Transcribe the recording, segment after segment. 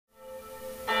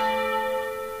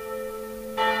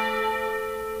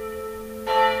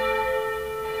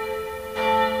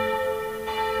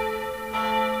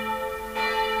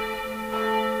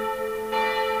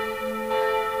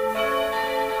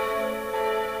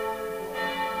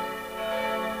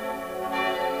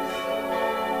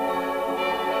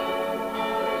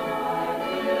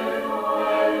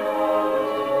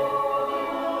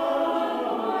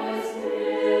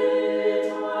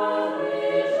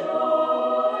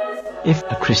If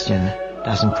a Christian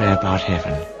doesn't pray about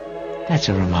heaven, that's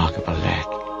a remarkable lack.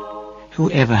 Who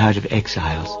ever heard of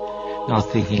exiles not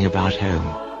thinking about home?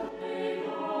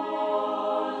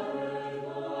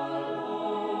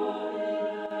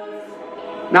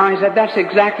 Now, I said that's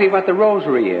exactly what the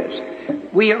rosary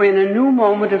is. We are in a new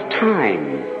moment of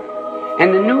time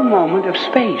and a new moment of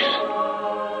space.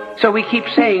 So we keep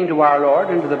saying to our Lord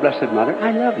and to the Blessed Mother, I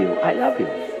love you, I love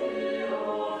you.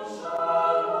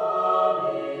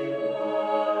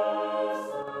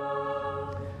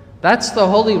 That's the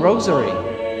Holy Rosary.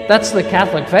 That's the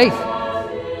Catholic faith.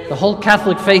 The whole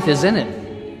Catholic faith is in it.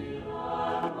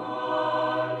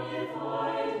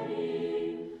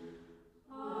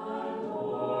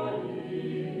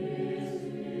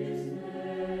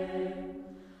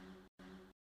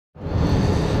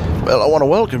 Well, I want to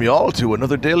welcome you all to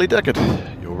another Daily Decade,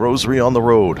 your Rosary on the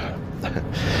Road.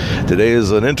 Today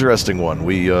is an interesting one.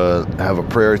 We have a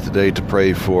prayer today to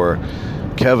pray for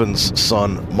Kevin's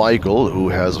son, Michael, who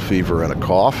has a fever and a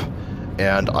cough.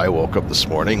 And I woke up this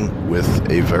morning with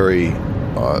a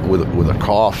with a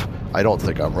cough. I don't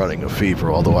think I'm running a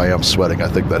fever, although I am sweating. I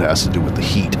think that has to do with the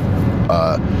heat.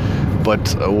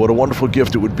 But what a wonderful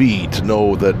gift it would be to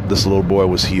know that this little boy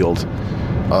was healed,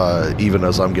 even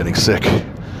as I'm getting sick.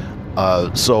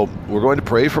 So we're going to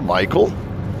pray for Michael,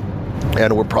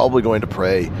 and we're probably going to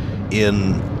pray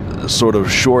in sort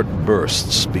of short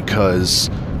bursts because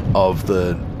of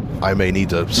I may need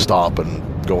to stop and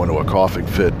go into a coughing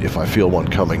fit. If I feel one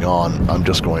coming on, I'm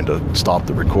just going to stop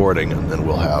the recording, and then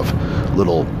we'll have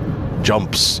little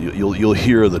jumps. You'll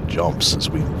hear the jumps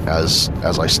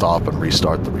as I stop and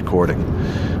restart the recording.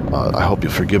 I hope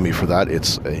you'll forgive me for that.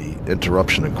 It's a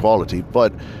interruption in quality,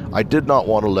 but I did not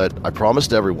want to I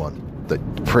promised everyone that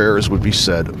prayers would be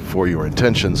said for your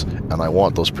intentions, and I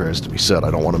want those prayers to be said.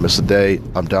 I don't want to miss a day.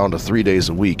 I'm down to 3 days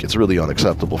a week. It's really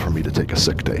unacceptable for me to take a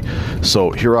sick day.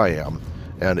 So here I am,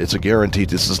 and it's a guarantee.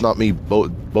 This is not me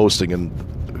boasting, and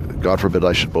God forbid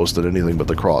I should boast at anything but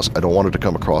the cross. I don't want it to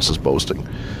come across as boasting.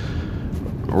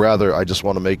 Rather, I just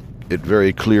want to make it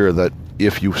very clear that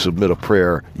if you submit a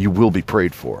prayer, you will be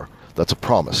prayed for. That's a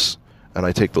promise, and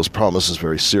I take those promises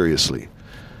very seriously.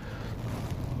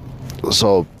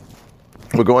 So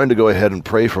we're going to go ahead and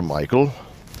pray for Michael,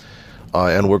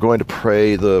 and we're going to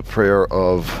pray the prayer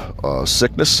of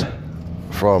sickness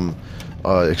from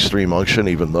Extreme Unction,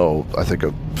 even though I think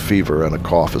a fever and a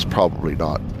cough is probably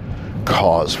not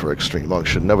cause for Extreme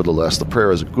Unction. Nevertheless, the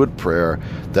prayer is a good prayer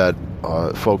that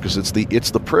focuses.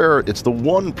 It's the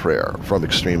one prayer from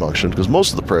Extreme Unction, because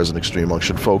most of the prayers in Extreme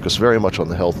Unction focus very much on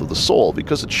the health of the soul,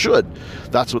 because it should.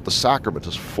 That's what the sacrament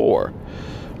is for.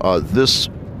 This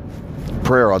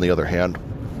prayer, on the other hand,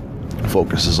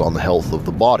 focuses on the health of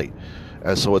the body,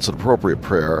 and so it's an appropriate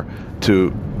prayer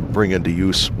to bring into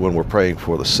use when we're praying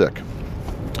for the sick.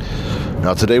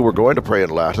 Now, today we're going to pray in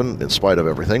Latin in spite of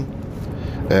everything,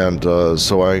 and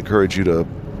so I encourage you to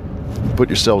put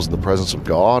yourselves in the presence of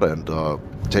God and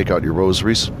take out your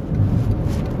rosaries.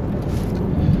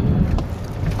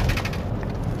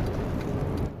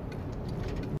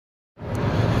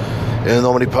 In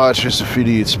nomine Patris et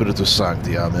Filii et Spiritus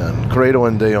Sancti. Amen. Credo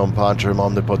in Deum Patrem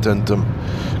omnipotentem,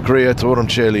 creatorum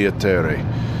caeli et terrae,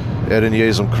 et in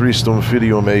Iesum Christum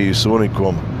Filium eius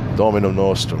unicum, Dominum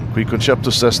nostrum, qui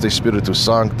conceptus est Spiritus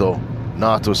Sancto,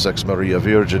 natus ex Maria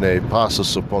Virgine, passus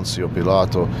sub Pontio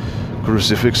Pilato,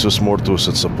 crucifixus mortus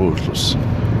et sepultus,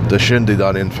 descendit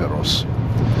ad inferos,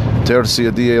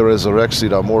 tertia die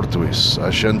resurrexit a mortuis,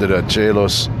 ascendit ad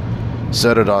caelos,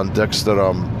 sedet ad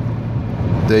dexteram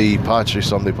Dei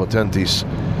Patris omnipotentis,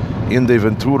 inde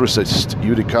venturus est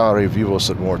judicare vivos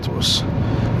et mortuos.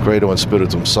 Credo in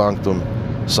Spiritum Sanctum,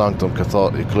 Sanctum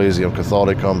Ecclesiam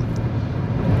Catholicum,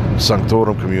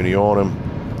 Sanctorum Communionem,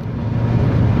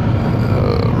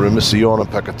 Remissionem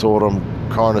Peccatorum,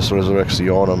 Carnis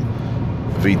Resurrectionem,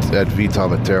 et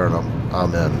Vitam Aeternam.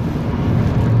 Amen.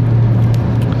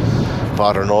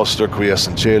 Pater noster, qui es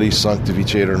in caelis,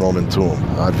 sanctificetur nomen tuum,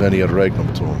 adveniat regnum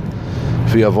tuum.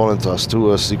 Via voluntas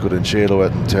tua, sicut in cielo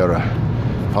et in terra.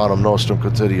 Panem nostrum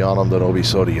quotidianum da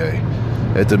nobis hodie,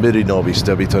 et dimitti nobis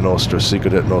debita nostra,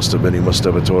 sicut et nos debinimus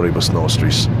debitoribus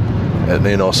nostris. Et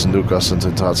ne nos inducas in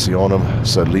tentationem,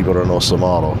 sed libera nos a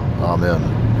malo. Amen.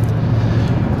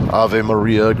 Ave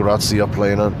Maria, gratia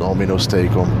plena, Dominus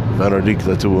tecum,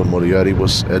 benedicta tu in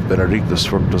mulieribus, et benedictus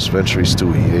fructus ventris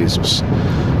tui, Iesus.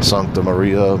 Sancta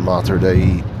Maria, Mater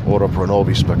Dei, ora pro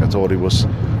nobis peccatoribus,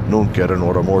 nunc et in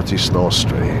hora mortis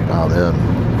nostrae. Amen.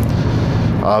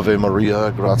 Ave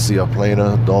Maria, gratia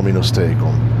plena, Dominus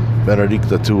tecum,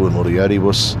 benedicta tu in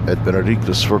mulieribus, et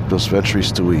benedictus fructus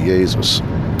ventris tui, Iesus.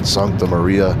 Sancta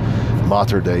Maria,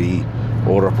 Mater Dei,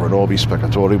 ora pro nobis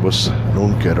peccatoribus,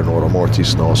 nunc et in hora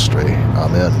mortis nostrae.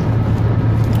 Amen.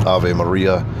 Ave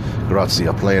Maria,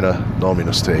 gratia plena,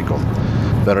 Dominus tecum.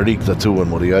 Benedicta tu in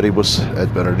mulieribus,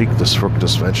 et benedictus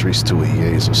fructus ventris tui,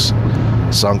 Iesus.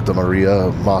 Sancta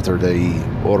Maria, Mater Dei,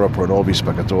 ora pro nobis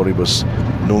peccatoribus,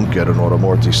 nunc et in hora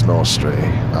mortis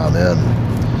nostrae. Amen.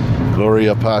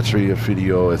 Gloria Patri et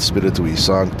Filio et Spiritui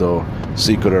Sancto,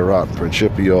 sic ut erat in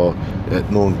principio, et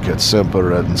nunc et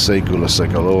semper et in saecula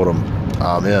saeculorum.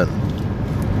 Amen.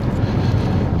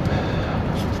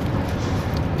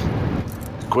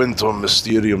 Quintum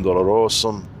mysterium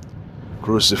dolorosum,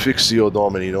 Crucifixio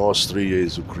Domini nostri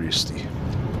Iesu Christi.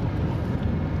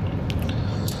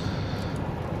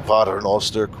 Pater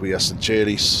noster, qui es in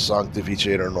celis,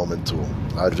 sanctificetur nomen tuum,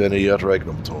 adveniat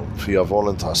regnum tuum, fiat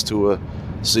voluntas tua,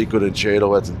 sic ut in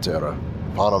cielo et in terra.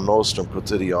 Panem nostrum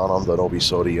quotidianum da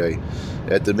nobis hodie,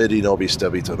 et dimitti nobis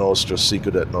debita nostra, sic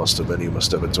ut et nos diminimus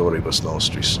debitoribus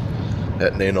nostris.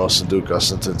 Et ne nos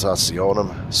inducas in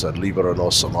tentationem, sed libera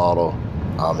nos a malo.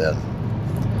 Amen.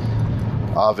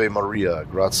 Ave Maria,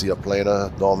 gratia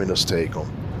plena, Dominus tecum.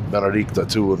 Benedicta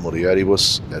tu in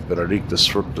mulieribus, et benedictus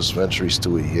fructus ventris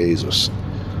tui, Iesus.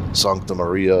 Sancta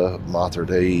Maria, Mater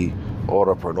Dei,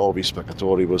 ora pro nobis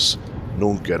peccatoribus,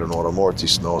 nunc et in hora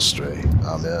mortis nostrae.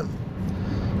 Amen.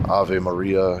 Ave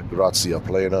Maria, gratia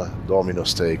plena,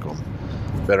 Dominus tecum.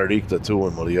 Benedicta tu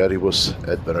in mulieribus,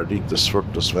 et benedictus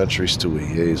fructus ventris tui,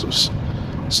 Iesus.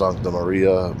 Sancta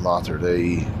Maria, Mater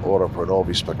Dei, ora pro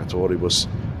nobis peccatoribus,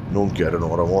 nunc et in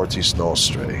hora mortis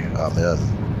nostrae. Amen.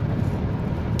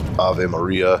 Ave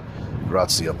Maria,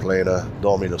 gratia plena,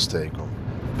 Dominus tecum.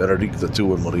 Benedicta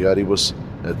tu in mulieribus,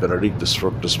 et benedictus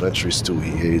fructus ventris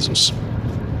tui, Iesus.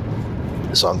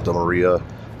 Sancta Maria,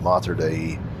 Mater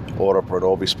Dei, ora pro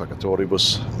nobis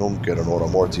peccatoribus, nunc et in hora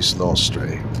mortis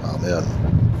nostrae. Amen.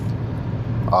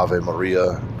 Ave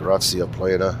Maria, gratia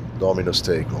plena, Dominus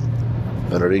tecum.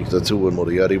 Benedicta tu in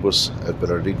mulieribus, et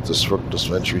benedictus fructus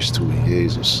ventris tui,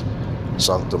 Iesus.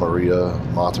 Sancta Maria,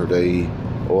 Mater Dei,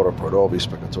 ora pro nobis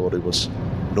peccatoribus,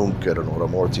 nunc et in hora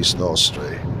mortis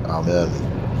nostrae. Amen.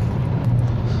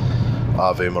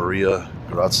 Ave Maria,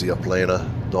 gratia plena,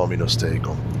 Dominus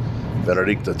tecum.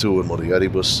 Benedicta tu in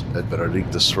mulieribus, et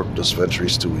benedictus fructus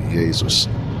ventris tui, Iesus.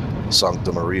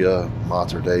 Sancta Maria,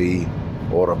 Mater Dei,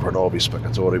 ora pro nobis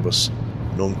peccatoribus,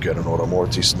 nunc et in hora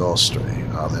mortis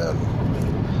nostrae. Amen.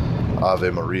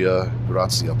 Ave Maria,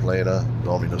 gratia plena,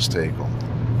 Dominus tecum.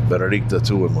 Benedicta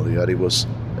tu in mulieribus,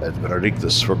 et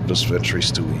benedictus fructus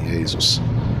ventris tui, Iesus.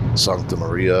 Sancta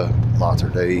Maria, Mater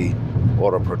Dei,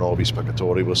 ora pro nobis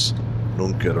peccatoribus,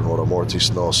 nunc et in hora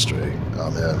mortis nostrae.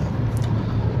 Amen.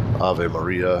 Ave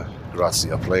Maria,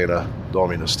 gratia plena,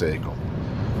 Dominus tecum.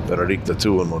 Benedicta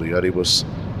tu in mulieribus,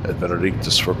 et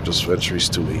benedictus fructus ventris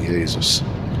tui, Iesus.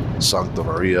 Sancta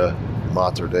Maria,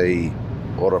 Mater Dei,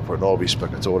 ora pro nobis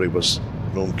peccatoribus,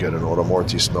 nunc et in hora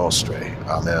mortis nostrae.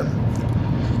 Amen.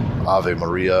 Ave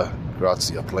Maria,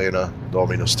 gratia plena,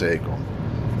 Dominus tecum.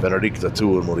 Benedicta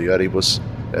tu in mulieribus,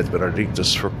 et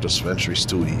benedictus fructus ventris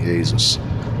tui, Iesus.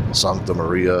 Sancta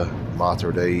Maria,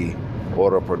 Mater Dei,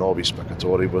 ora pro nobis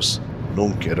peccatoribus,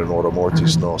 nunc et in hora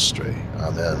mortis nostrae.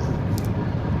 Amen.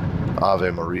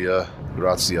 Ave Maria,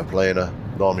 gratia plena,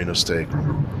 Dominus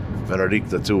tecum.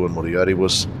 Benedicta tu in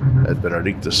mulieribus, et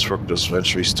benedictus fructus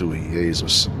ventris tui,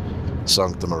 Iesus.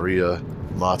 Sancta Maria,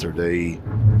 Mater Dei,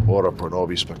 ora pro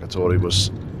nobis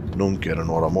peccatoribus, nunc et in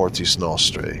hora mortis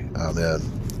nostrae. Amen.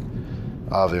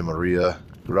 Ave Maria,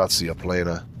 gratia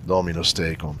plena, Dominus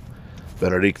tecum.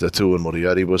 Benedicta tu in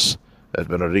mulieribus, et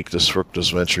benedictus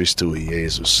fructus ventris tui,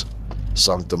 Iesus.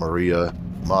 Sancta Maria,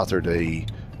 Mater Dei,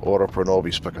 ora pro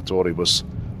nobis peccatoribus,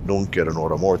 nunc et in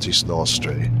hora mortis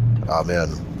nostrae. Amen.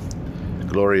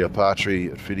 Gloria Patri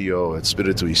et Filio et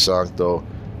Spiritui Sancto,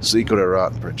 sic ut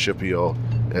erat in principio,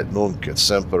 et nunc et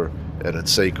semper, et in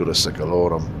saecula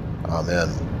saeculorum. Amen.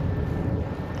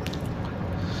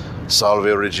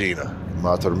 Salve Regina,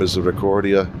 Mater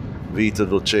Misericordia, vita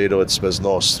dulcedo et spes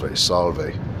nostrae,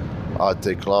 salve. Ad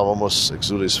te clamamus,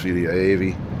 exulis filia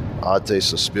Evi, ad te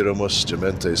suspiramus,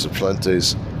 gementes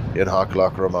afflentes, in hac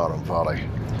lacrimanum vale.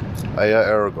 Ea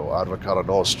ergo, advocata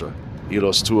nostra,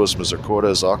 illos tuos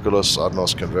misericordes oculos ad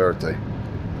nos converte,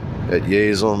 et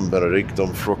Iesum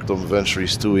benedictum fructum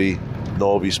ventris tui,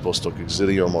 nobis post hoc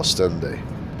exilium ostende.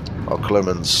 O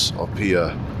clemens, o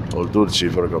pia, o dulci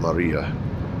Virgo Maria.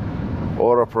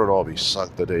 Ora pro nobis,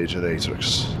 sancta Dei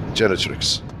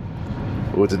Genitrix,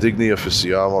 ut digni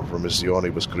officiamur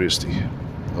promissionibus Christi.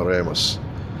 Oremus.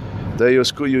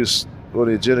 Deus cuius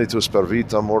unigenitus per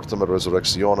vitam mortem et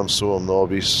resurrectionem suum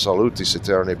nobis salutis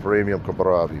aeterni premium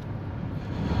comparavit.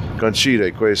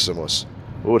 Concede quesumus,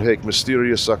 ut haec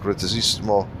mysterius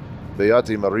sacratisimo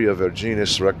Beati Maria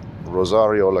Virginis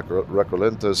Rosario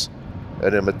recolentes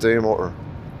et emittemur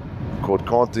quod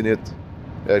continit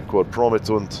et quod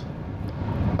promittunt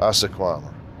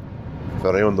assequamur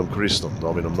per eundum Christum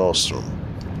Dominum nostrum.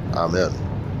 Amen.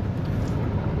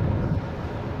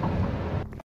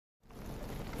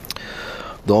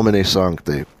 Domine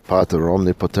Sancte, Pater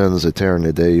omnipotens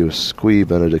aeterni Deus, qui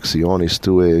benedictionis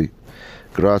Tuae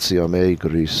gratiam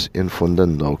aegris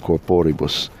infundendo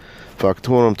corporibus,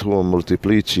 factorum tuum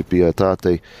multiplici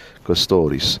pietate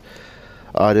custoris,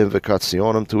 ad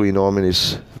invocationem tui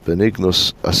nominis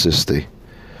benignus assiste,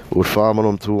 ut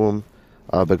famulum tuum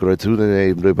ab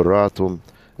gratitudine liberatum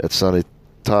et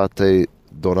sanitate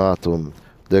donatum,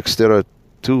 dextera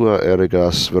tua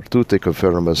erigas virtute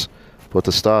confirmas,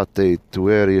 potestate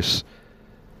tueris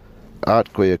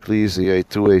atque ecclesiae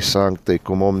tuae sancte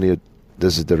cum omnia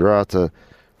desiderata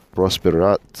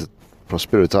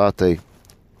prosperitate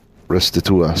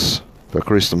restituas. Per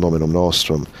Christum Dominum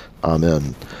nostrum.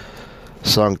 Amen.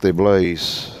 Sancte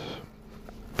Blaise,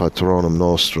 patronum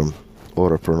nostrum,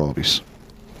 ora pro nobis.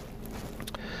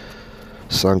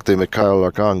 Sancte Michael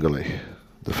Arcangeli,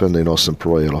 defende nos in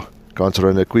proelo.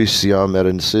 Contra nequitiam et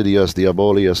insidias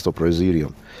diaboli est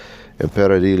presidium.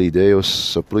 Imperat illi Deus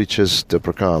supplices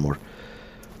deprecamur.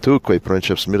 Tuque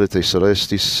princeps milite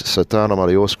celestis, Satanam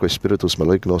aliosque spiritus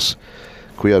malignos,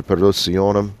 qui ad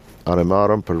perditionem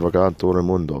animarum pervagantur in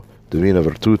mundo, divina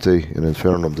virtute in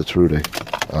infernum detrude.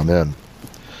 Amen.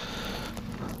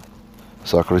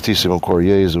 Sacratissimum cor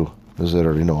Iesu,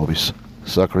 miserere nobis.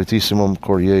 Sacratissimum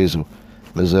cor Iesu,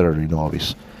 miserere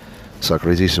nobis.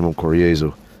 Sacratissimum cor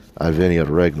Iesu, adveniat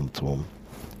regnum tuum.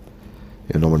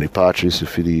 In nomine Patris et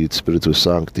Filii et Spiritus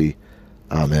Sancti.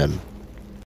 Amen.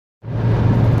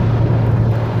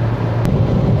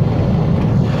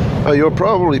 You're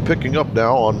probably picking up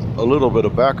now on a little bit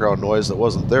of background noise that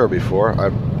wasn't there before.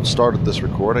 I started this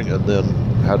recording and then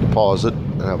had to pause it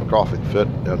and have a coughing fit,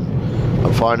 and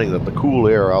I'm finding that the cool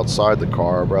air outside the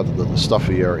car rather than the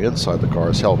stuffy air inside the car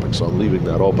is helping, so I'm leaving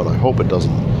that open. I hope it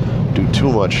doesn't do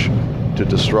too much to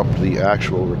disrupt the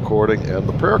actual recording and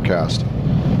the prayer cast.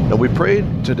 And we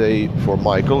prayed today for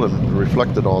Michael and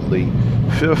reflected on the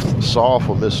fifth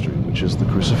sorrowful mystery, which is the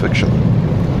Crucifixion.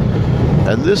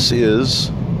 And this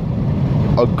is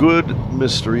a good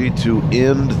mystery to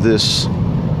end this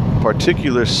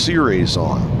particular series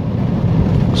on.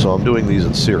 So I'm doing these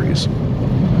in series.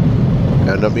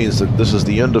 And that means that this is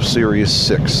the end of series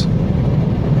 6,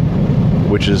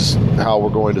 which is how we're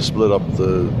going to split up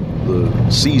the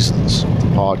seasons of the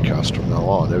podcast from now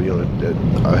on. You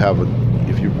know, I have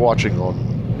if you're watching on,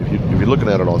 if you're looking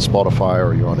at it on Spotify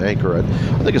or you're on Anchor, I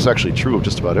think it's actually true of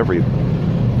just about every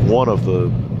one of the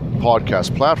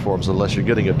podcast platforms, unless you're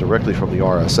getting it directly from the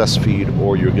RSS feed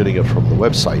or you're getting it from the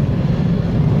website.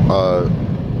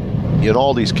 In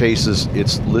all these cases,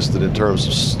 it's listed in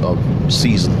terms of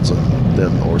seasons and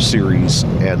then, or series,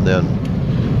 and then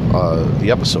the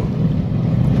episode.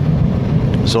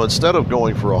 So instead of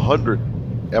going for 100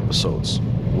 episodes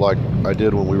like I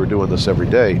did when we were doing this every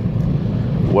day,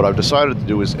 what I've decided to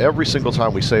do is every single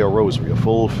time we say a rosary, a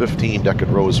full 15-decade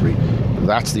rosary,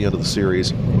 that's the end of the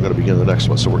series. We're going to begin the next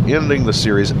one. So we're ending the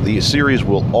series. The series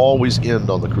will always end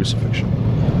on the Crucifixion.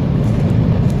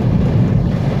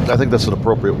 I think that's an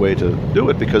appropriate way to do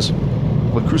it, because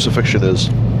the Crucifixion is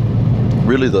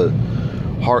really the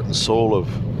heart and soul of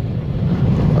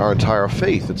our entire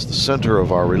faith. It's the center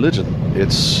of our religion.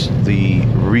 It's the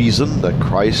reason that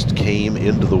Christ came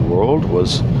into the world,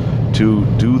 was to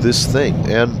do this thing.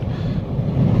 And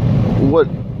what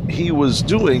he was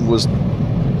doing was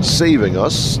saving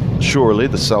us. Surely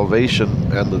the salvation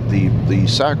and the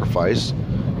sacrifice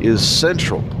is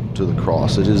central to the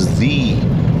cross. It is the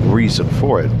reason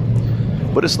for it.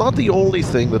 But it's not the only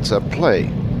thing that's at play.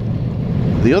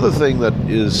 The other thing that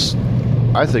is,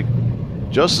 I think,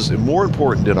 just as more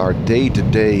important in our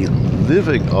day-to-day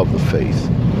living of the faith.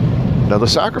 Now, the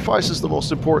sacrifice is the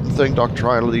most important thing.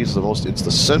 Doctrinally, it's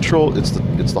the central, it's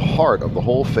the heart of the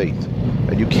whole faith.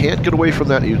 And you can't get away from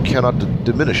that. You cannot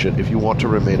diminish it if you want to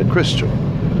remain a Christian.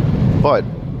 But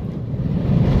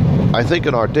I think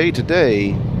in our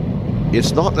day-to-day,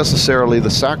 it's not necessarily the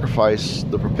sacrifice,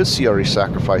 the propitiatory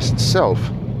sacrifice itself,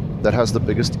 that has the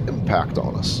biggest impact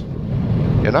on us.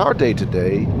 In our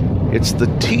day-to-day, it's the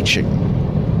teaching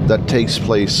that takes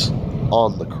place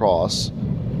on the cross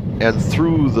and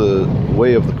through the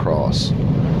way of the cross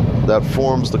that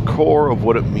forms the core of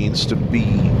what it means to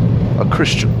be a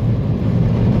Christian.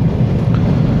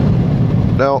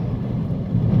 Now,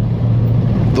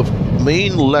 the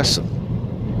main lesson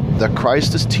that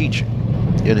Christ is teaching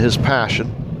in his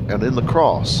passion and in the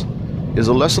cross is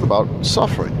a lesson about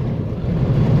suffering.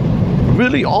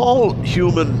 Really, all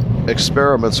human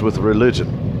experiments with religion,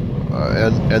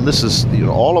 and this is,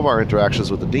 all of our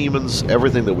interactions with the demons,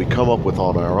 everything that we come up with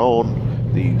on our own,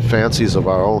 the fancies of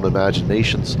our own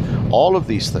imaginations, all of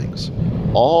these things,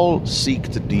 all seek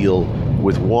to deal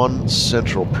with one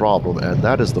central problem, and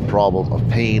that is the problem of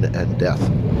pain and death.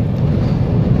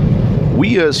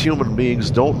 We as human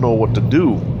beings don't know what to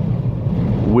do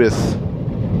with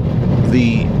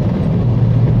the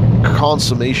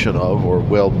consummation of,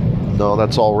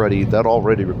 that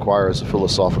already requires a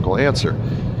philosophical answer.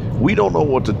 We don't know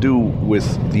what to do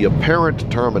with the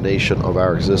apparent termination of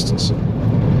our existence.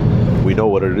 We know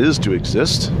what it is to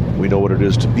exist. We know what it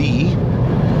is to be.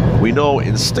 We know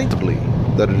instinctively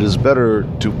that it is better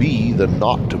to be than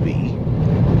not to be.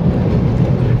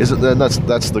 That's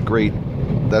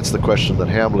the question that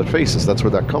Hamlet faces. That's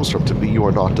where that comes from. To be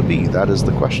or not to be. That is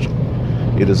the question.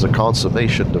 It is a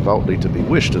consummation devoutly to be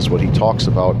wished, is what he talks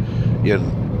about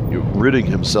in ridding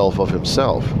himself of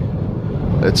himself.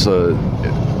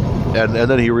 And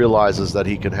then he realizes that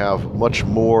he can have much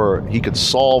more, he can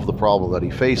solve the problem that he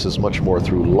faces much more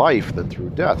through life than through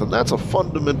death. And that's a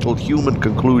fundamental human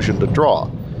conclusion to draw.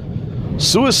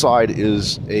 Suicide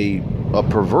is a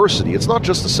perversity. It's not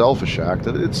just a selfish act.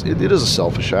 It is a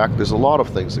selfish act. There's a lot of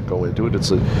things that go into it.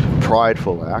 It's a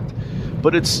prideful act.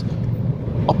 But it's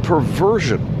a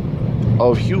perversion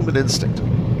of human instinct.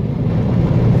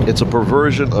 It's a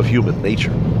perversion of human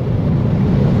nature.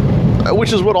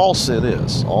 Which is what all sin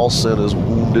is. All sin is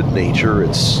wounded nature,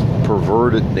 it's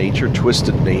perverted nature,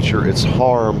 twisted nature, it's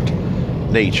harmed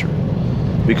nature.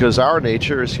 Because our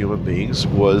nature as human beings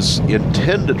was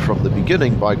intended from the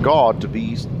beginning by God to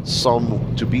be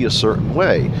a certain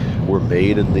way. We're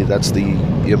made that's the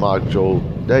imago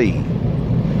Dei,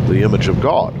 the image of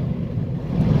God.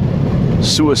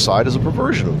 Suicide is a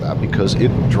perversion of that because it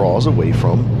draws away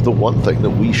from the one thing that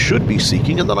we should be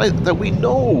seeking and that we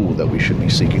know that we should be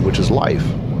seeking, which is life.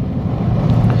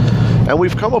 And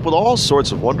we've come up with all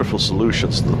sorts of wonderful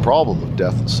solutions to the problem of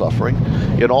death and suffering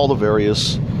in all the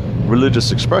various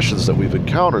religious expressions that we've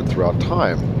encountered throughout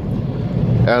time.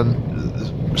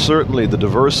 And certainly the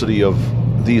diversity of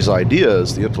these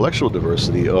ideas, the intellectual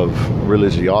diversity of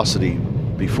religiosity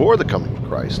before the coming of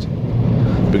Christ,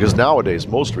 because nowadays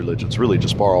most religions really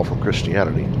just borrow from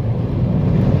Christianity.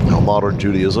 Now, modern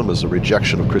Judaism is a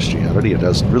rejection of Christianity. It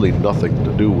has really nothing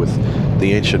to do with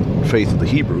the ancient faith of the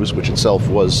Hebrews, which itself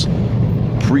was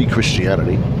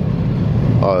pre-Christianity.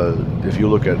 If you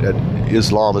look at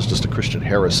Islam as just a Christian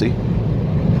heresy,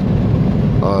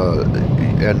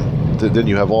 and then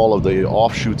you have all of the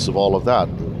offshoots of all of that.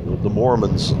 The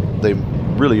Mormons, they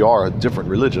really are a different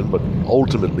religion, but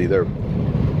ultimately they're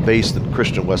based in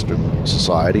Christian Western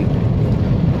society,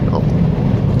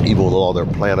 even with all their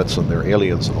planets and their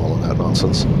aliens and all of that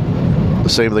nonsense. The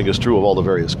same thing is true of all the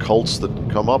various cults that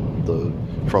come up,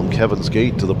 from Kevin's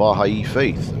Gate to the Baha'i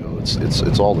faith.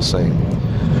 It's all the same.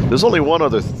 There's only one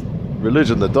other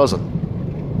religion that doesn't,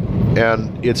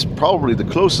 and it's probably the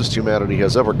closest humanity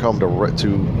has ever come to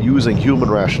using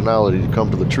human rationality to come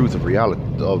to the truth of reality,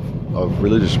 of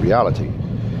religious reality,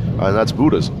 and that's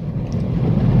Buddhism.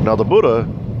 Now, the Buddha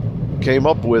came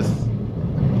up with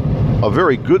a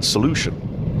very good solution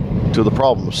to the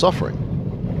problem of suffering.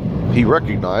 He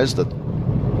recognized that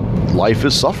life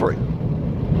is suffering.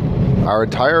 Our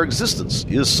entire existence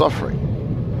is suffering.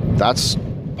 That's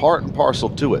part and parcel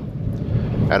to it.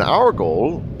 And our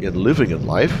goal in living in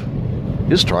life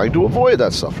is trying to avoid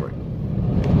that suffering.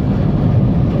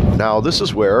 Now, this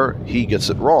is where he gets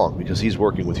it wrong, because he's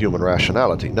working with human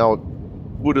rationality. Now,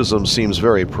 Buddhism seems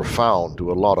very profound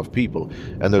to a lot of people,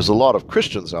 and there's a lot of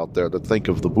Christians out there that think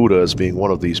of the Buddha as being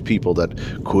one of these people that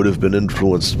could have been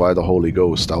influenced by the Holy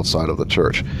Ghost outside of the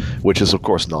church, which is of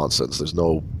course nonsense.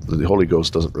 The Holy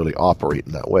Ghost doesn't really operate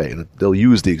in that way. And they'll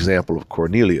use the example of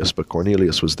Cornelius, but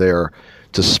Cornelius was there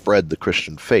to spread the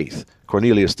Christian faith.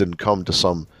 Cornelius didn't come to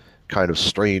some kind of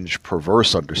strange,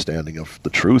 perverse understanding of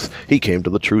the truth. He came to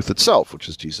the truth itself, which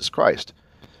is Jesus Christ.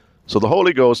 So the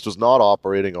Holy Ghost was not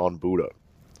operating on Buddha.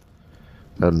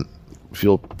 And if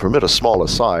you'll permit a small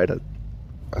aside,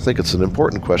 I think it's an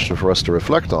important question for us to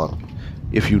reflect on.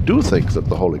 If you do think that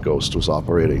the Holy Ghost was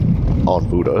operating on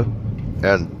Buddha,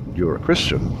 and you're a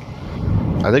Christian,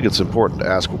 I think it's important to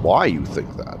ask why you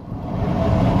think that.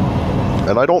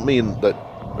 And I don't mean that,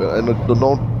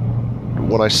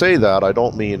 when I say that, I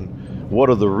don't mean what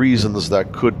are the reasons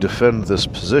that could defend this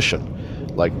position,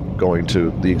 like going to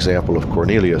the example of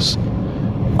Cornelius.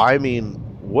 I mean,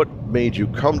 what made you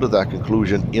come to that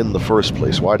conclusion in the first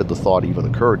place? Why did the thought even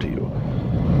occur to you?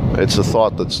 It's a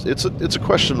thought it's a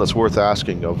question that's worth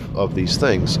asking of these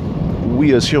things.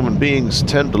 we as human beings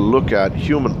tend to look at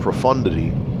human profundity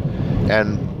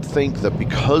and think that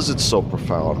because it's so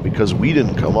profound, because we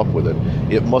didn't come up with it,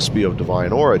 it must be of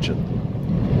divine origin.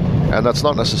 And that's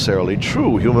not necessarily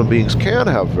true. Human beings can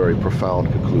have very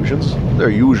profound conclusions.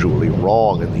 They're usually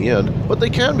wrong in the end, but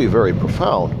they can be very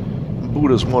profound.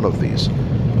 Buddha's one of these.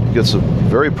 He gets some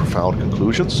very profound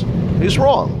conclusions. He's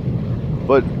wrong.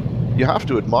 But you have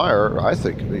to admire, I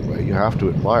think anyway, you have to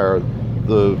admire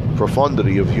the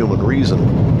profundity of human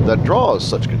reason that draws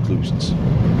such conclusions.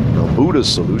 Now, Buddha's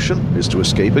solution is to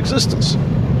escape existence.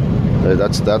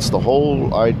 That's the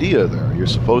whole idea there. You're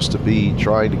supposed to be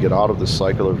trying to get out of this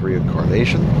cycle of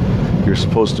reincarnation. You're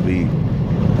supposed to be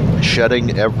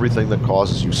shedding everything that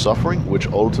causes you suffering, which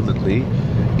ultimately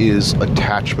is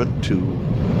attachment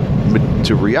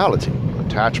to reality,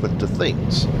 attachment to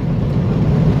things.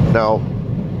 Now,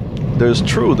 there's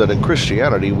true that in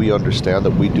Christianity we understand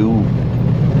that we do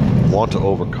want to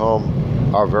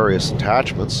overcome our various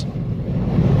attachments.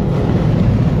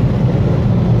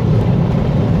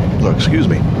 Excuse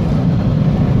me.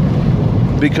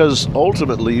 Because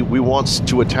ultimately we want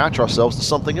to attach ourselves to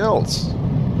something else.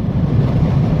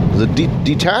 The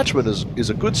detachment is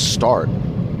a good start.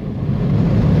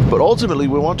 But ultimately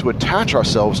we want to attach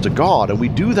ourselves to God, and we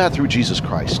do that through Jesus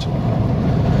Christ.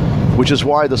 Which is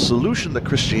why the solution that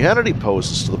Christianity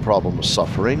poses to the problem of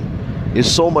suffering is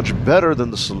so much better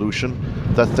than the solution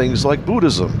that things like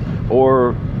Buddhism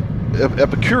or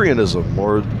Epicureanism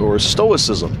or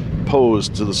Stoicism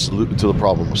posed to the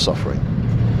problem of suffering.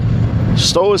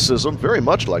 Stoicism, very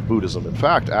much like Buddhism, in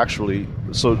fact, actually,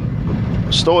 so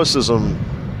Stoicism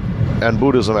and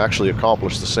Buddhism actually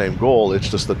accomplish the same goal. It's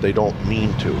just that they don't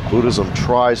mean to. Buddhism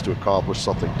tries to accomplish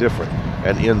something different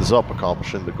and ends up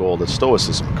accomplishing the goal that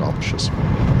Stoicism accomplishes.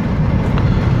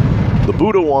 The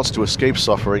Buddha wants to escape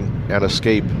suffering and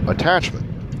escape attachment.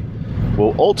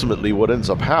 Well, ultimately, what ends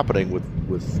up happening with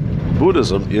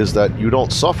Buddhism is that you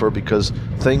don't suffer because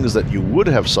things that you would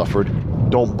have suffered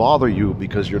don't bother you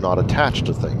because you're not attached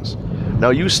to things. Now,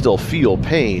 you still feel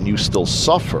pain, you still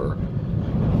suffer,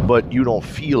 but you don't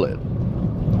feel it.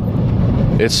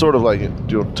 It's sort of like,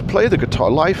 to play the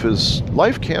guitar,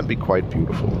 life can be quite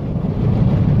beautiful.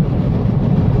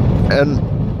 And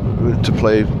to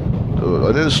play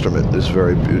an instrument is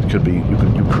it could be,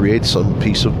 you create some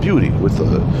piece of beauty with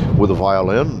a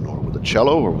violin or with a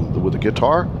cello or with a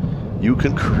guitar. You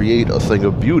can create a thing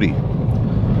of beauty.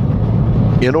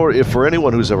 If for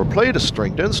anyone who's ever played a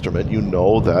stringed instrument, you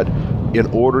know that in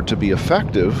order to be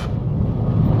effective,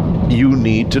 you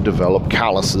need to develop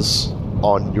calluses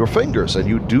on your fingers, and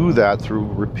you do that through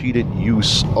repeated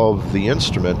use of the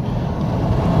instrument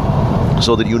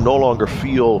so that you no longer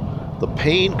feel the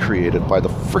pain created by the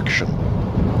friction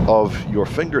of your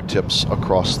fingertips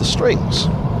across the strings.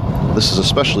 This is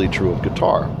especially true of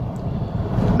guitar.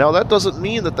 Now, that doesn't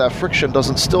mean that friction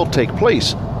doesn't still take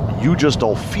place. You just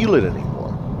don't feel it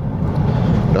anymore.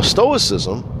 Now,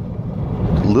 Stoicism,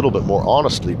 a little bit more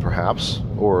honestly perhaps,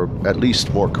 or at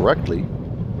least more correctly,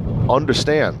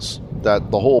 understands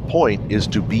that the whole point is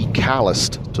to be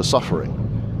calloused to suffering.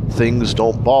 Things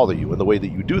don't bother you, and the way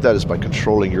that you do that is by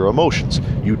controlling your emotions.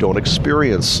 You don't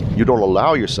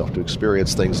allow yourself to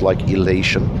experience things like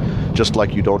elation, just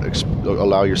like you don't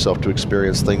allow yourself to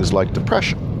experience things like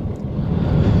depression.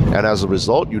 And as a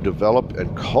result, you develop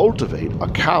and cultivate a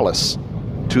callous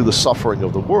to the suffering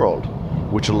of the world,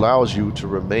 which allows you to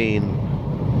remain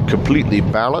completely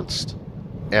balanced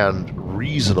and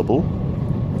reasonable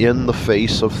in the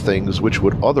face of things which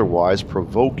would otherwise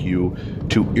provoke you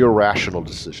to irrational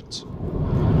decisions.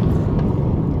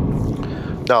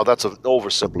 Now, that's an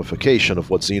oversimplification of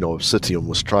what Zeno of Citium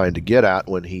was trying to get at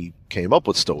when he came up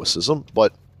with Stoicism,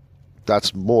 but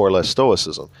that's more or less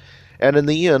Stoicism. And in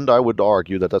the end, I would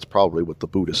argue that that's probably what the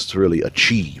Buddhists really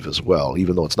achieve as well,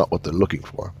 even though it's not what they're looking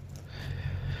for.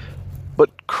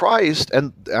 But Christ,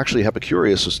 and actually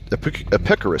Epicurus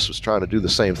was trying to do the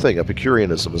same thing.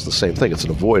 Epicureanism is the same thing. It's an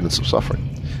avoidance of suffering.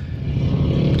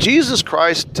 Jesus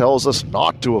Christ tells us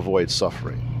not to avoid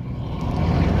suffering.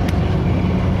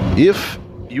 If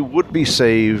you would be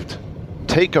saved,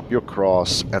 take up your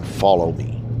cross and follow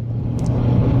me.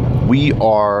 We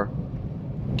are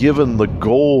given the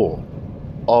goal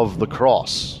of the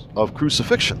cross, of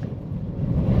crucifixion.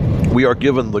 We are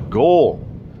given the goal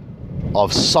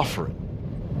of suffering.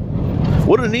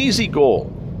 What an easy goal.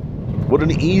 What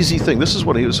an easy thing. This is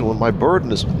what he was, when my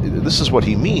burden is, this is what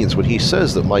he means when he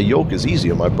says that my yoke is easy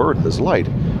and my burden is light.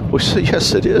 Well,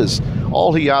 yes, it is.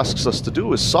 All he asks us to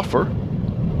do is suffer.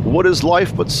 What is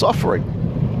life but suffering?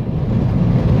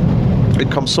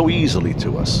 It comes so easily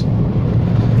to us.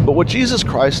 But what Jesus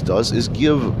Christ does is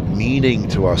give meaning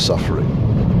to our suffering.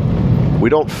 We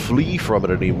don't flee from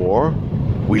it anymore.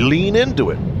 We lean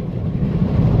into it.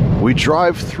 We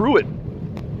drive through it.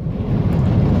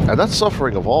 And that's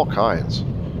suffering of all kinds,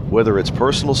 whether it's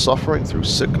personal suffering through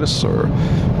sickness or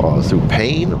through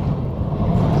pain,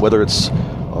 whether it's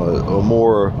a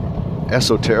more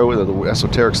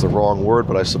esoteric's the wrong word,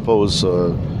 but I suppose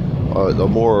a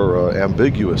more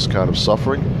ambiguous kind of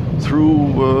suffering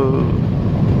through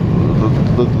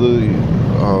the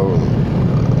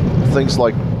things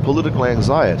like political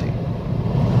anxiety.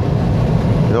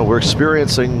 You know, we're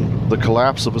experiencing the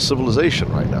collapse of a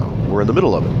civilization right now. We're in the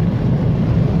middle of it.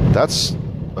 That's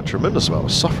a tremendous amount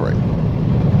of suffering.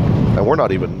 And we're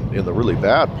not even in the really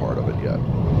bad part of it yet.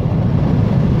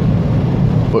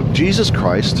 But Jesus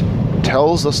Christ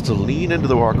tells us to lean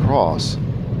into our cross,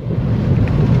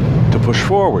 to push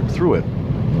forward through it.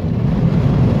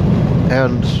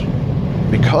 And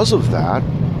because of that,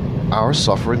 our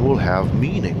suffering will have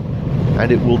meaning,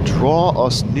 and it will draw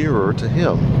us nearer to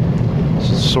Him.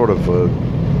 This is sort of a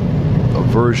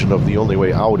version of the only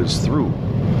way out is through.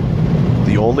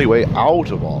 The only way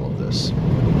out of all of this,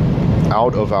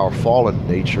 out of our fallen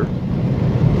nature,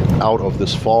 out of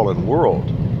this fallen world,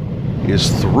 is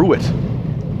through it,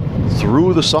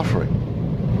 through the suffering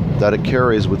that it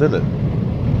carries within it,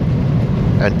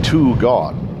 and to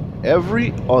God.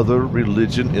 Every other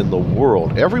religion in the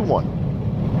world, everyone,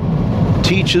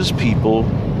 teaches people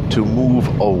to move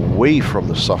away from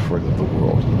the suffering of the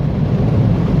world.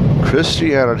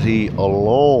 Christianity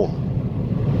alone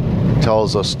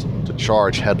tells us to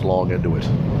charge headlong into it.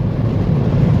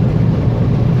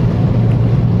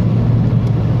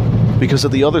 Because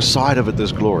at the other side of it,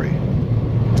 there's glory.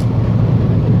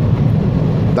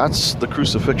 That's the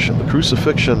crucifixion. The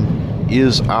crucifixion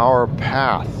is our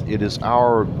path. It is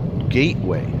our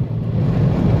gateway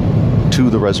to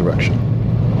the resurrection.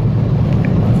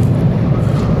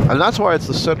 And that's why it's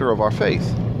the center of our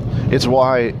faith. It's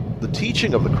why the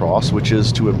teaching of the cross, which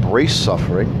is to embrace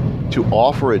suffering, to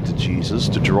offer it to Jesus,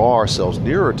 to draw ourselves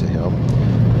nearer to Him,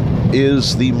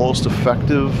 is the most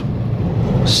effective,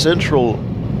 central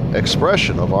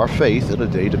expression of our faith in a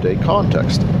day-to-day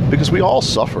context. Because we all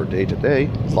suffer day-to-day.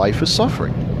 Life is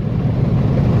suffering.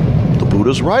 The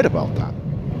Buddha's right about that.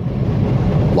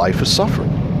 Life is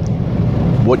suffering.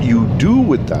 What you do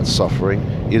with that suffering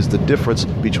is the difference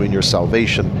between your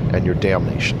salvation and your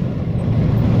damnation.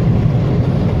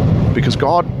 Because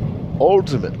God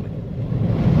ultimately,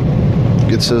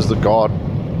 it says that God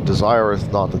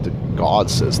desireth not that God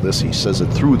says this, He says it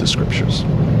through the Scriptures.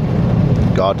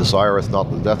 God desireth not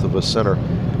the death of a sinner,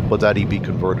 but that he be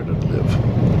converted and live.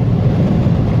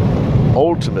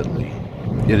 Ultimately,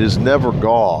 it is never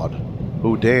God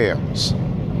who damns.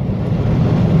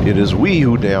 It is we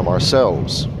who damn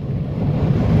ourselves.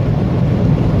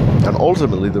 And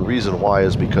ultimately, the reason why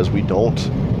is because we don't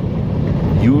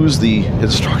use the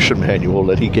instruction manual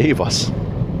that He gave us.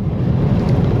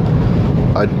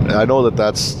 I know that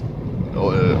that's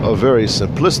a very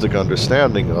simplistic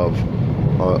understanding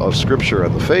of Scripture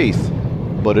and the faith,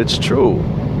 but it's true.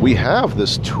 We have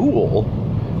this tool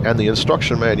and the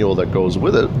instruction manual that goes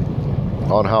with it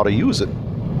on how to use it.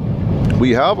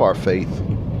 We have our faith.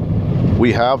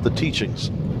 We have the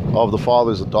teachings of the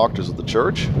fathers and doctors of the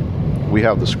church. We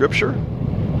have the Scripture.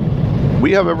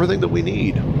 We have everything that we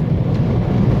need.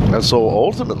 And so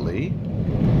ultimately,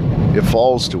 it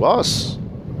falls to us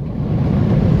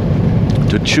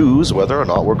to choose whether or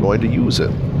not we're going to use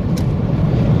it.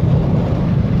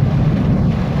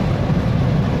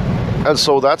 And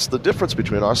so that's the difference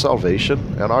between our salvation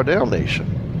and our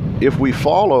damnation. If we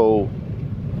follow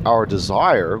our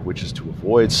desire, which is to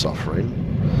avoid suffering,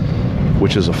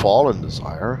 which is a fallen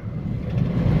desire,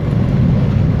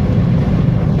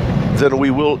 then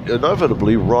we will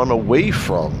inevitably run away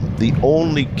from the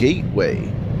only gateway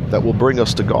that will bring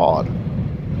us to God,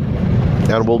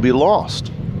 and we'll be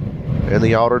lost in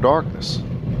the outer darkness.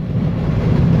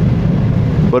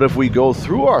 But if we go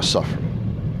through our suffering,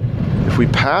 if we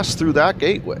pass through that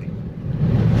gateway,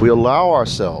 if we allow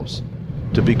ourselves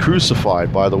to be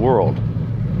crucified by the world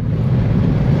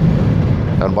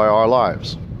and by our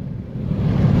lives,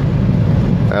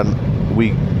 and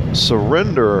we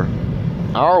surrender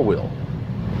our will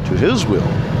to His will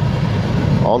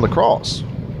on the cross,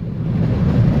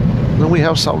 then we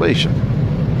have salvation.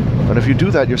 And if you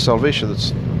do that, your salvation,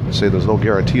 say there's no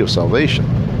guarantee of salvation.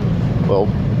 Well,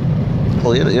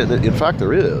 in fact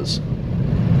there is.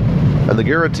 And the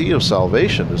guarantee of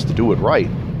salvation is to do it right.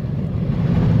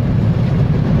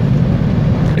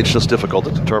 It's just difficult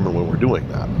to determine when we're doing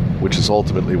that, which is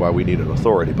ultimately why we need an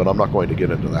authority, but I'm not going to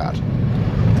get into that.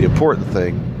 The important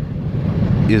thing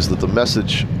is that the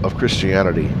message of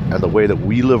Christianity and the way that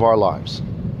we live our lives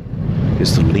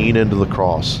is to lean into the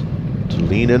cross, to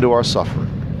lean into our suffering,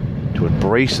 to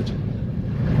embrace it,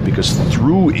 because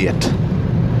through it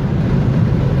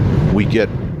we get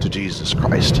to Jesus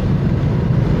Christ.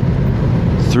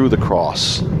 Through the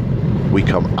cross we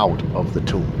come out of the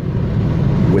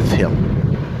tomb with him.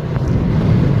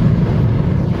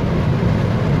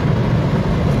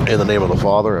 In the name of the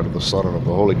Father, and of the Son, and of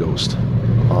the Holy Ghost.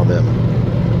 Amen.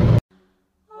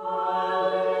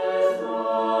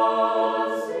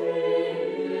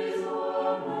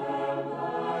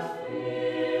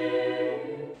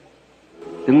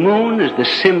 The moon is the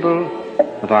symbol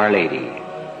of Our Lady.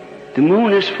 The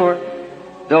moon is for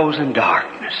those in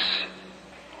darkness.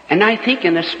 And I think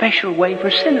in a special way for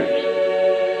sinners.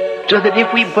 So that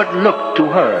if we but look to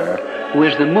her, who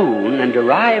is the moon and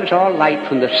derives all light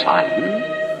from the sun,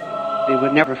 they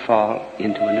would never fall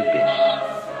into an abyss.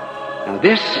 Now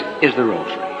this is the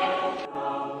rosary.